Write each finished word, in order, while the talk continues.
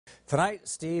Tonight,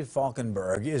 Steve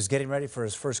Falkenberg is getting ready for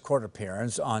his first court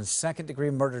appearance on second-degree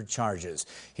murder charges.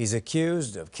 He's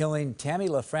accused of killing Tammy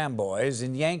LaFramboise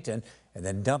in Yankton and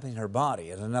then dumping her body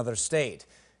in another state.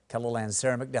 KELOLAND's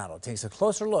Sarah McDonald takes a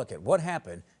closer look at what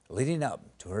happened leading up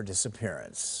to her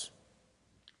disappearance.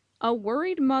 A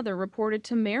worried mother reported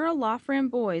Tamara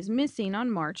LaFramboise missing on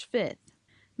March 5th.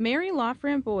 Mary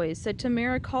LaFramboise said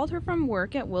Tamara called her from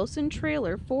work at Wilson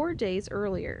Trailer 4 days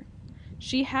earlier.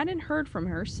 She hadn't heard from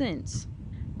her since.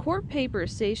 Court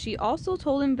papers say she also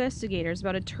told investigators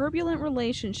about a turbulent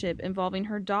relationship involving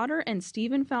her daughter and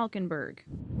Stephen Falkenberg.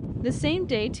 The same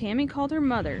day, Tammy called her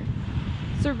mother.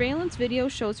 Surveillance video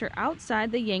shows her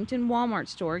outside the Yankton Walmart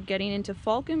store getting into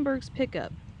Falkenberg's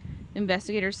pickup.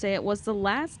 Investigators say it was the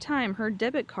last time her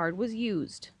debit card was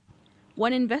used.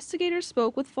 When investigators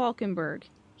spoke with Falkenberg,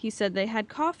 he said they had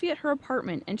coffee at her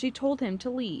apartment and she told him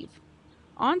to leave.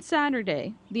 On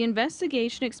Saturday, the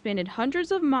investigation expanded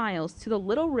hundreds of miles to the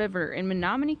Little River in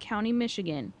Menominee County,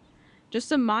 Michigan,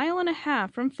 just a mile and a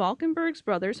half from Falkenberg's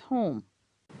brother's home.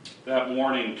 That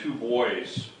morning, two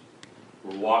boys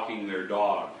were walking their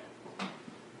dog,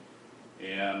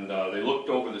 and they looked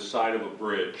over the side of a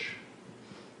bridge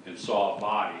and saw a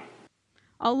body.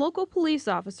 A local police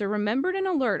officer remembered an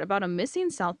alert about a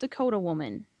missing South Dakota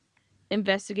woman.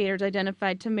 Investigators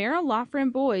identified Tamara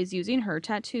LaFramboise using her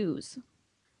tattoos.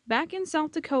 Back in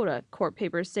South Dakota, court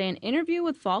papers say an interview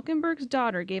with Falkenberg's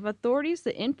daughter gave authorities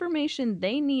the information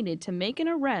they needed to make an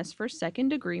arrest for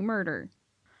second-degree murder.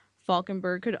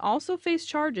 Falkenberg could also face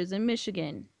charges in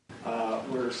Michigan.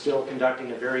 We're still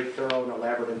conducting a very thorough and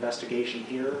elaborate investigation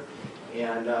here,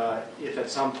 and if at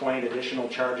some point additional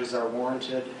charges are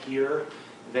warranted here,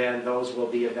 then those will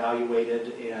be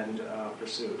evaluated and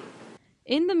pursued.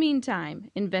 In the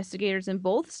meantime, investigators in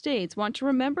both states want to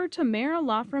remember Tamara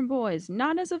LaFramboise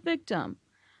not as a victim,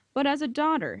 but as a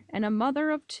daughter and a mother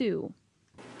of two.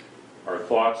 Our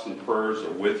thoughts and prayers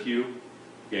are with you,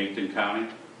 Yankton County,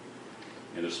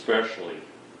 and especially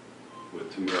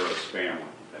with Tamara's family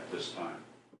at this time.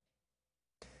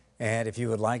 And if you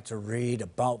would like to read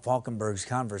about Falkenberg's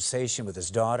conversation with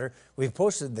his daughter, we've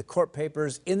posted the court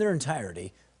papers in their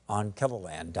entirety on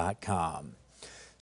KELOLAND.com.